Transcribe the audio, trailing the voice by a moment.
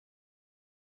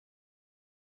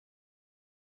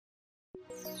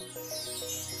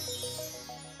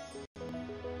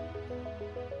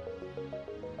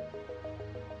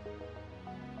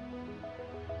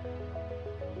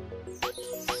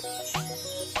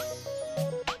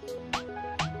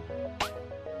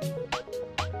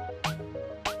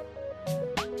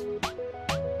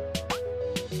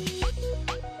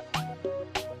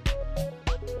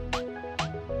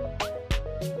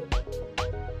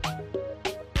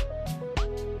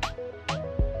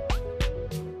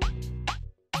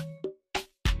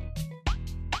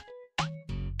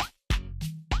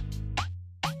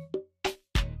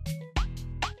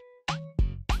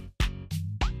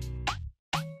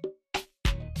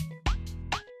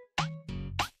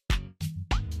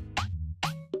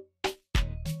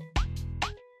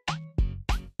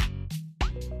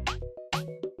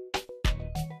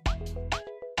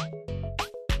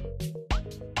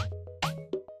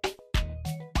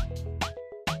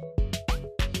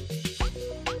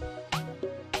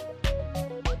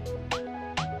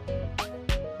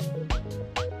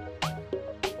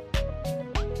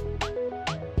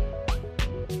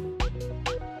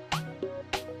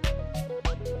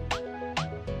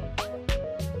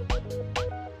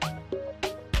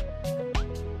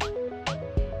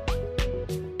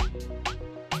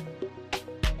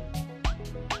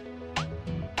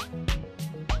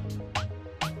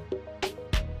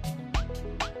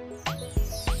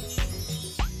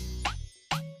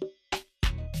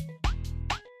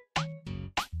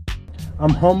I'm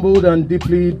humbled and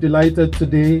deeply delighted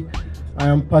today. I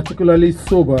am particularly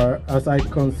sober as I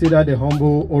consider the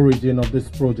humble origin of this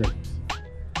project.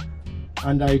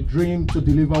 And I dream to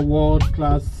deliver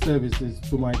world-class services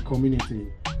to my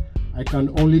community. I can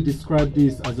only describe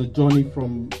this as a journey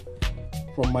from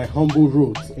my humble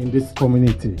roots in this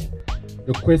community.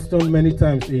 The question many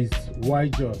times is, why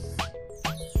Jos?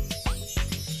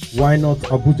 Why not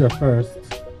Abuja first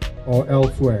or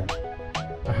elsewhere?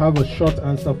 I have a short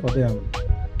answer for them.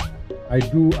 I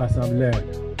do as I'm led.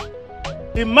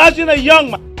 Imagine a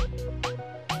young man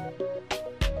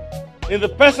in the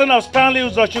person of Stanley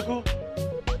Uzochukwu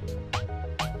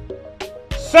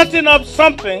setting up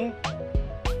something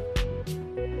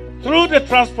through the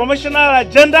transformational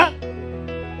agenda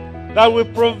that will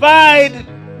provide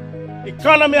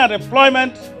economy and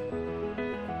employment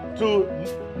to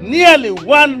nearly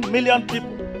 1 million people.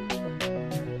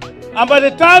 And by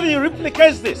the time he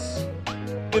replicates this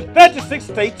in 36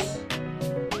 states,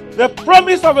 the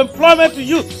promise of employment to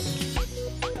youths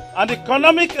and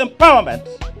economic empowerment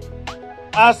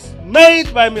as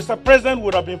made by Mr. President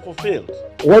would have been fulfilled.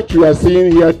 What you are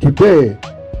seeing here today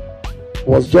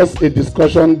was just a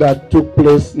discussion that took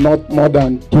place not more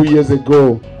than 2 years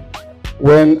ago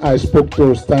when I spoke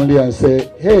to Stanley and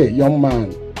said, hey, young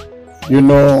man, you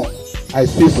know, I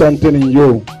see something in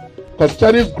you. Because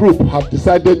Chinese group have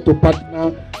decided to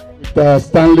partner with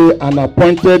Stanley and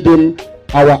appointed him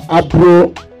our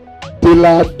agro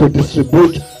dealer to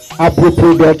distribute agro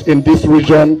products in this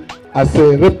region as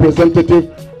a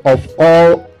representative of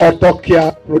all auto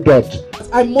care products.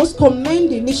 I must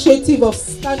commend the initiative of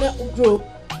Stanel Group,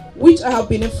 which I have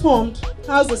been informed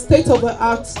has a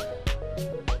state-of-the-art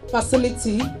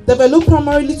facility developed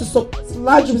primarily to support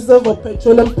large reserve of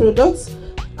petroleum products.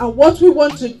 And what we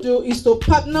want to do is to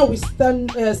partner with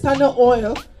Stanel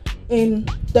Oil in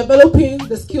developing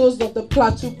the skills of the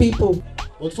Plateau people.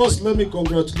 But first, let me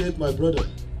congratulate my brother,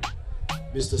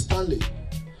 Mr. Stanley,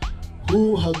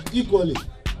 who have equally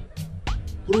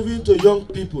proven to young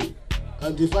people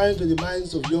and defined to the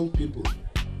minds of young people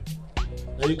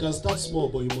that you can start small,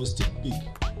 but you must think big.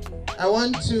 I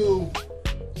want to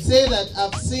say that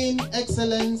I've seen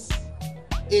excellence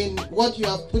in what you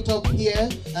have put up here,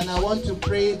 and I want to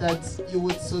pray that you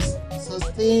would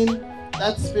sustain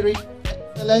that spirit of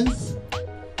excellence.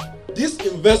 This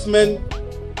investment,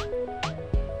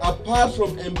 apart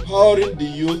from empowering the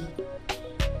youth,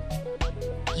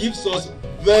 gives us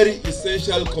very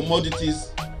essential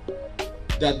commodities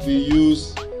that we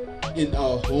use in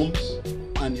our homes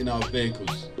and in our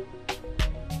vehicles.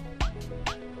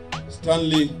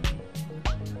 Stanley,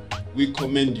 we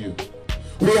commend you.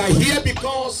 We are here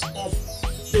because of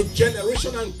the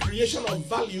generation and creation of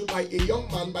value by a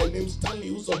young man by name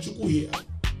Stanley Uzochukwu here,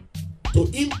 to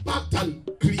impact and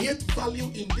create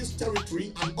value in this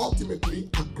territory and ultimately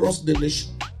across the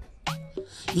nation.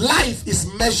 Life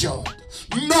is measured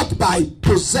not by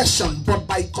possession but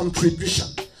by contribution.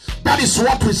 That is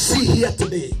what we see here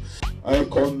today. I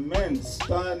commend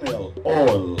Stanel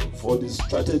Oil for the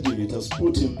strategy it has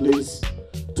put in place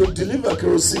to deliver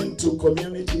kerosene to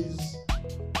communities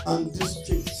and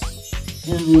districts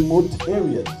in remote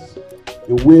areas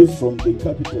away from the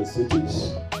capital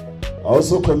cities. I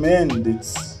also commend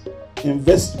its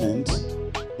investment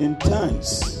in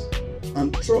tanks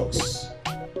and trucks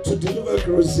to deliver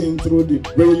kerosene through the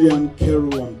brilliant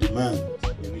Kero on Demand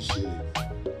initiative.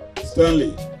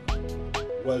 Stanley,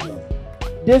 well done.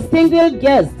 Distinguished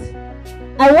guests,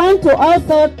 I want to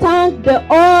also thank the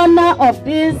owner of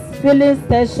this filling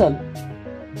station,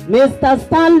 Mr.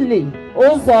 Stanley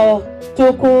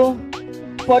Uzochukwu,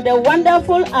 for the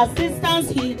wonderful assistance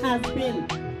he has been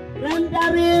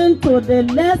rendering to the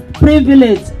less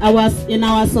privileged in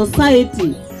our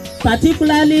society,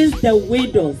 particularly the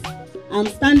widows. I'm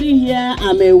standing here,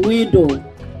 I'm a widow.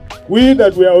 We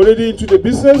that we are already into the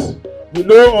business, we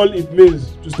know all it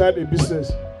means to start a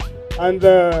business. And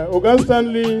Oga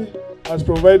Stanley has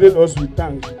provided us with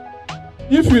tanks.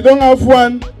 If you don't have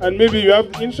one, and maybe you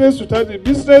have the interest to start a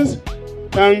business,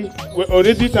 tank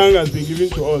has been given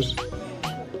to us.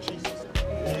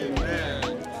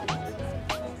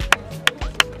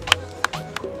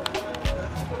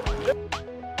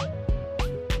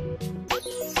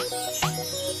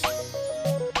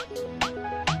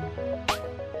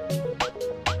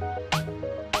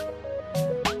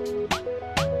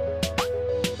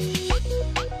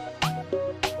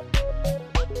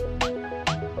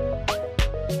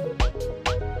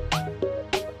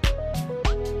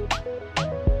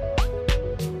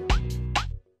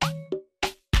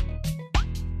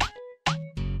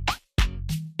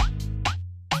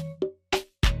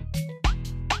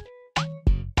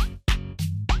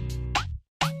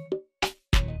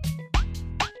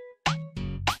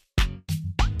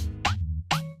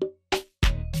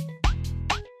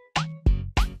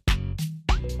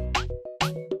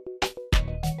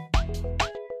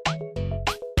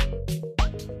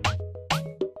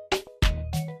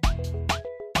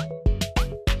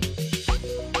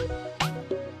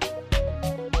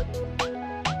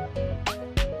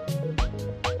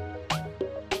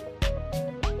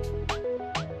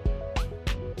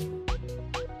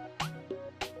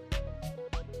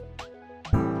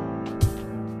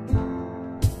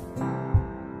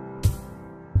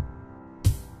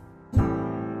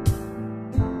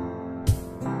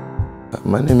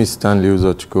 My name is Stanley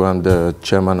Uzochukwu. I'm the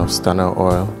chairman of Stanel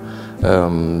Oil.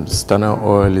 Stanel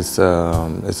Oil is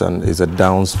a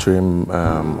downstream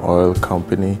oil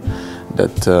company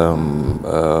that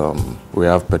we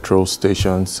have petrol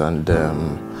stations, and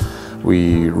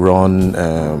we run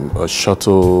a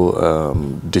shuttle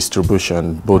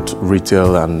distribution, both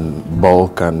retail and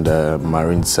bulk and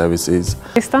marine services.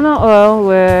 Stanel Oil,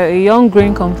 we're a young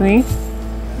green company.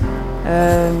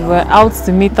 We're out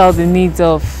to meet all the needs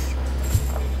of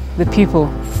the people,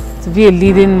 to be a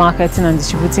leading marketing and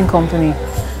distributing company,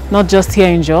 not just here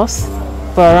in Jos,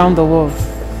 but around the world.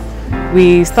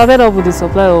 We started off with the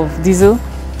supply of diesel,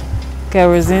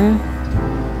 kerosene,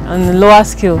 and lower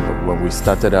scale. When we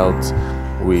started out,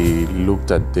 we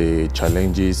looked at the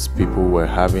challenges people were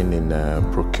having in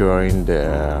procuring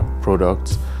their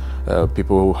products.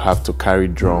 People have to carry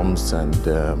drums and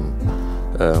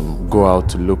go out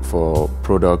to look for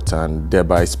products, and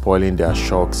thereby spoiling their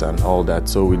shocks and all that.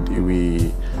 So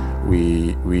we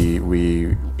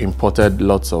imported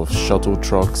lots of shuttle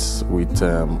trucks with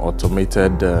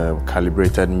automated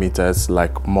calibrated meters,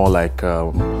 more like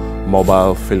a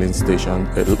mobile filling station,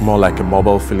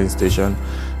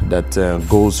 that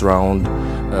goes around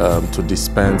to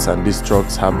dispense, and these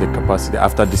trucks have the capacity.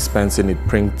 After dispensing, it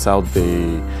prints out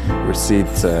the receipt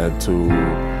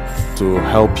to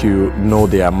help you know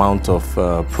the amount of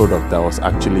product that was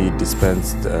actually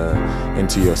dispensed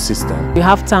into your system. We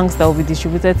have tanks that will be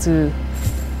distributed to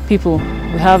people.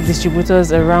 We have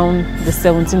distributors around the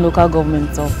 17 local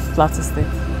governments of Plateau State.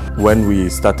 When we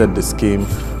started the scheme,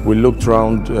 we looked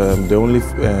around. The only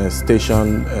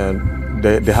station,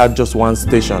 they had just one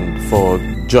station for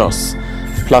Jos,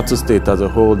 Plateau State as a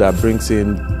whole, that brings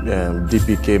in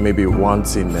DPK maybe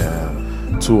once in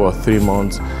 2 or 3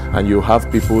 months, and you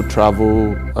have people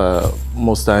travel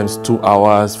most times 2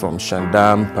 hours from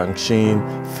Shandam, Pangshin,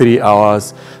 3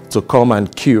 hours to come and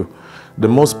queue. The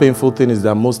most painful thing is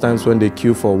that most times when they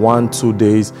queue for 1-2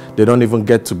 days, they don't even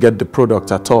get the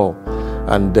product at all,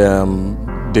 and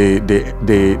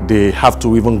they have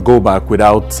to even go back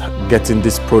without getting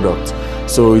this product.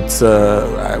 So it's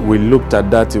we looked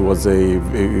at that. It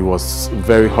was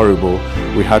very horrible.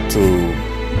 We had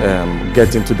to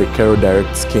get into the Kero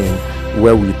Direct scheme,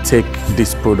 where we take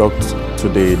this product to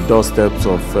the doorsteps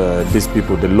of these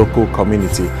people, the local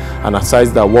community. And aside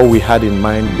that, what we had in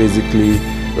mind basically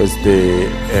was the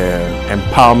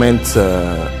empowerment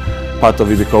part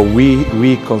of it, because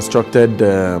we constructed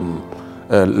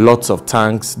lots of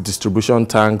tanks, distribution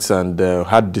tanks, and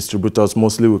had distributors.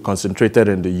 Mostly we concentrated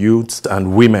in the youths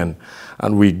and women.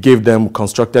 and we give them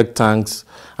constructed tanks,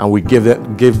 and we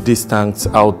give these tanks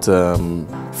out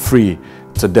free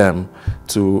to them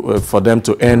for them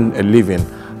to earn a living.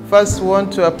 First, we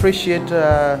want to appreciate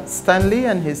Stanley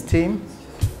and his team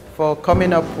for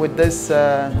coming up with this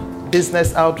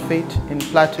business outfit in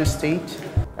Plateau State.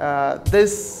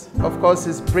 This, of course,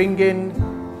 is bringing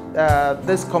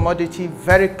this commodity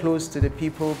very close to the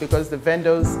people because the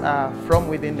vendors are from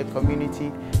within the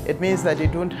community. It means that they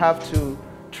don't have to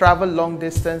travel long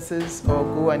distances or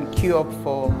go and queue up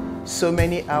for so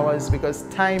many hours because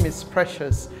time is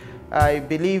precious. I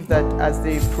believe that as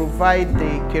they provide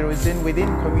the kerosene within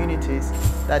communities,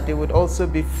 that they would also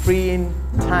be freeing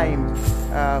time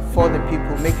for the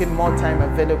people, making more time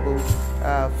available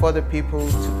for the people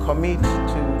to commit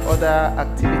to other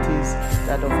activities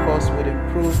that of course would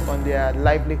improve on their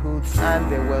livelihoods and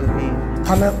their well-being.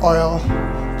 Stanel Oil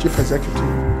Chief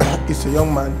Executive is a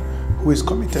young man who is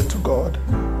committed to God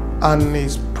and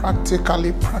is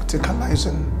practically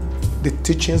practicalizing the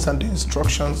teachings and the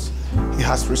instructions he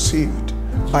has received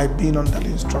by being under the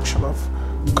instruction of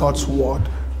God's word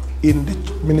in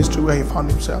the ministry where he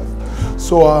found himself.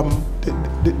 So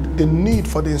the need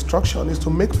for the instruction is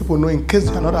to make people know, in case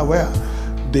they are not aware,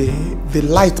 the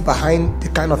light behind the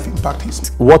kind of impact he's.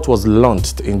 What was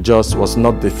launched in Jos was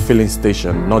not the filling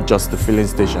station, not just the filling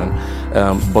station,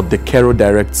 but the Kero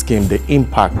Direct scheme, the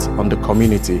impact on the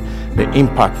community, the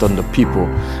impact on the people.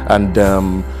 And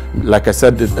like I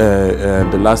said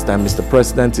the last time, Mr.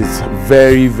 President is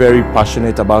very, very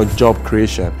passionate about job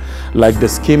creation. Like the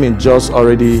scheme in Jos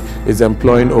already is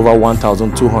employing over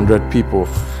 1,200 people.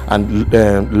 And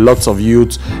lots of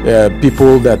youth,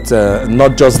 people that,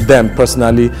 not just them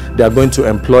personally, they are going to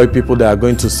employ people that are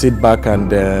going to sit back and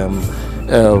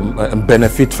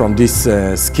benefit from this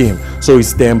scheme. So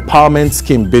it's the empowerment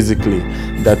scheme basically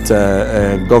that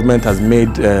government has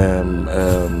made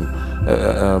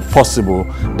possible,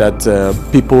 that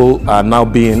people are now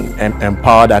being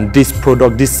empowered, and this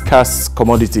product, this scarce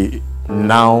commodity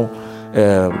now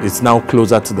is now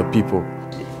closer to the people.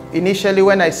 Initially,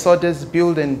 when I saw this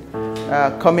building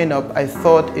coming up, I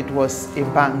thought it was a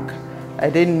bank. I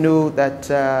didn't know that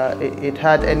it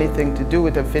had anything to do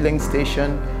with a filling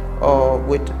station or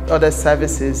with other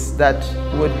services that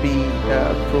would be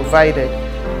provided.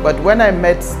 But when I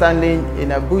met Stanley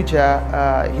in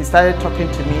Abuja, he started talking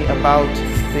to me about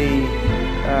the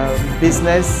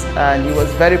business, and he was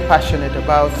very passionate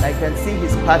about. I can see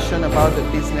his passion about the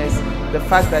business, the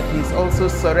fact that he's also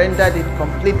surrendered it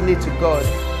completely to God,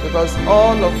 because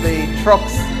all of the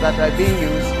trucks that are being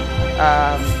used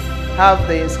have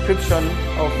the inscription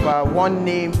of one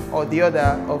name or the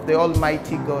other of the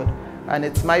Almighty God. And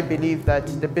it's my belief that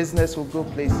the business will go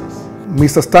places.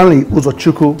 Mr. Stanley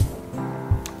Uzochukwu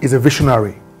is a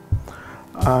visionary.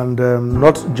 And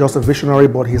not just a visionary,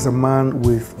 but he's a man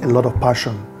with a lot of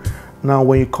passion. Now,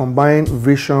 when you combine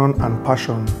vision and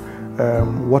passion,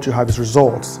 what you have is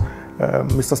results.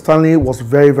 Mr. Stanley was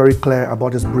very, very clear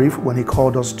about his brief when he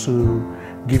called us to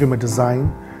give him a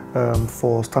design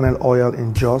for Stanel Oil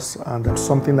in Jos, and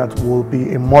something that will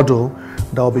be a model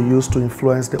that will be used to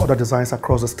influence the other designs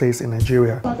across the states in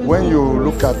Nigeria. When you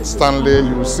look at Stanley,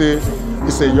 you will see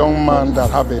he's a young man that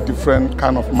have a different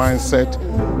kind of mindset,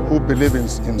 who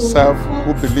believes in himself,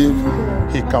 who believes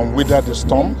he can weather the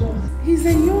storm. He's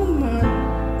a young man,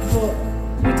 but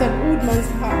with an old man's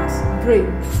heart,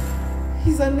 brain.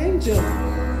 He's an angel,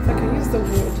 if I can use the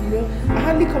word, you know. I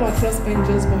hardly come across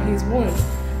angels, but he's one.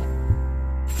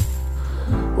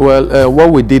 Well,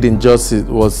 what we did in Jos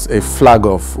was a flag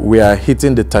off. We are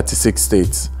hitting the 36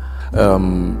 states.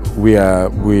 We are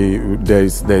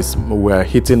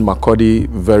hitting Makurdi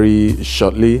very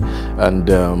shortly, and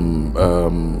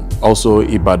also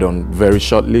Ibadan very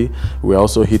shortly. We are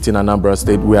also hitting Anambra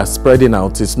State. We are spreading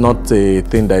out. It's not a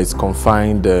thing that is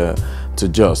confined to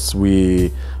Jos.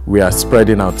 We are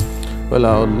spreading out. Well,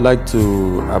 I would like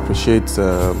to appreciate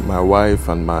my wife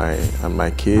and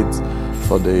my kids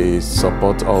for the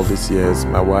support all these years.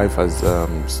 My wife has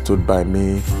stood by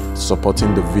me,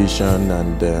 supporting the vision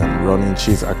and running.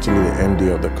 She's actually the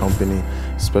MD of the company.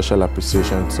 Special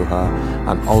appreciation to her,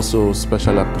 and also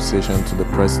special appreciation to the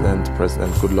President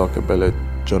Goodluck Ebele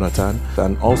Jonathan,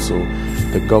 and also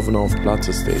the Governor of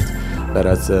Plateau State, that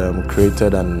has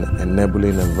created an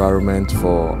enabling environment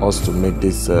for us to make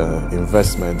these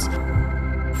investments.